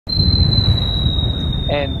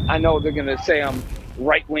And I know they're going to say I'm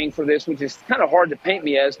right wing for this, which is kind of hard to paint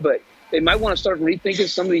me as, but they might want to start rethinking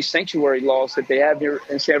some of these sanctuary laws that they have here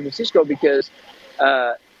in San Francisco, because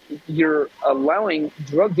you're allowing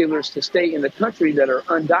drug dealers to stay in the country that are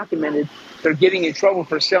undocumented. They're getting in trouble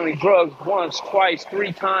for selling drugs once, twice,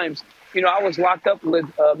 three times. You know, I was locked up with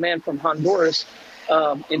a man from Honduras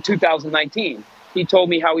in 2019. He told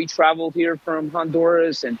me how he traveled here from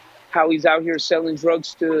Honduras and how he's out here selling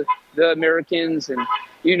drugs to the Americans, and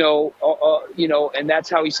and that's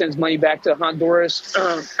how he sends money back to Honduras.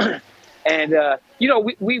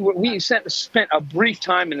 We spent a brief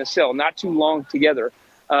time in the cell, not too long together,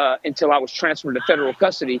 until I was transferred to federal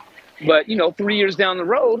custody. But 3 years down the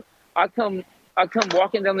road, I come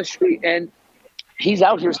walking down the street, and he's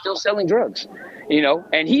out here still selling drugs,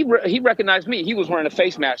 and he recognized me. He was wearing a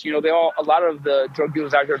face mask. A lot of the drug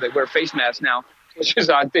dealers out here, they wear face masks now, which is,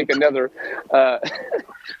 I think, another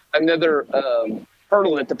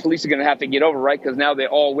hurdle that the police are going to have to get over, right? Because now they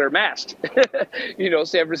all wear masks.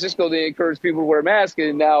 San Francisco, they encourage people to wear masks,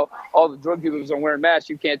 and now all the drug dealers are wearing masks.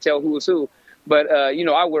 You can't tell who is who. But, I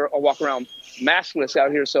walk around maskless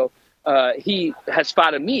out here. So he has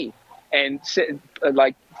spotted me and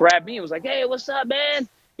grabbed me and was like, "Hey, what's up, man?"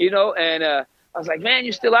 And I was like, "Man,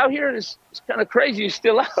 you're still out here? It's kind of crazy. You're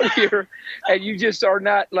still out here, and you just are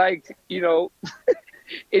not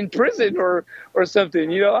in prison or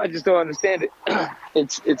something." I just don't understand it.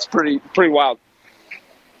 It's pretty wild.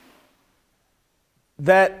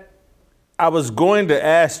 That I was going to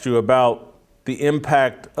ask you about the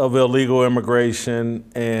impact of illegal immigration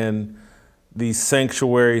and these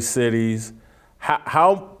sanctuary cities.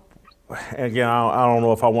 How again, I don't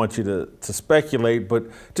know if I want you to speculate, but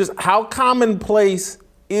just how commonplace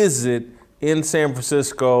is it in San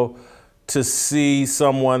Francisco to see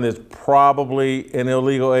someone that's probably an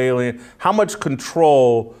illegal alien? How much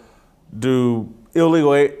control do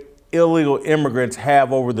illegal immigrants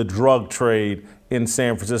have over the drug trade in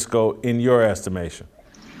San Francisco, in your estimation?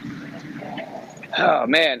 Oh,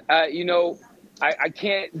 man. I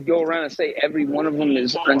can't go around and say every one of them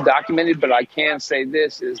is undocumented, but I can say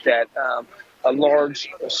this, is that a large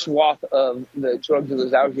swath of the drug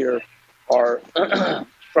dealers out here are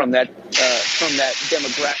from that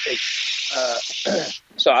demographic.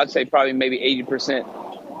 So I'd say probably maybe 80%.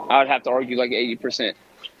 I would have to argue like 80%.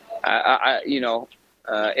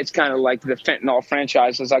 It's kind of like the fentanyl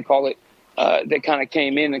franchise, as I call it. That kind of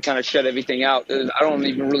came in and kind of shut everything out. I don't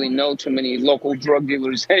even really know too many local drug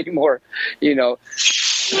dealers anymore,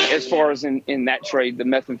 as far as in that trade, the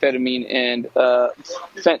methamphetamine and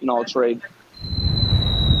fentanyl trade.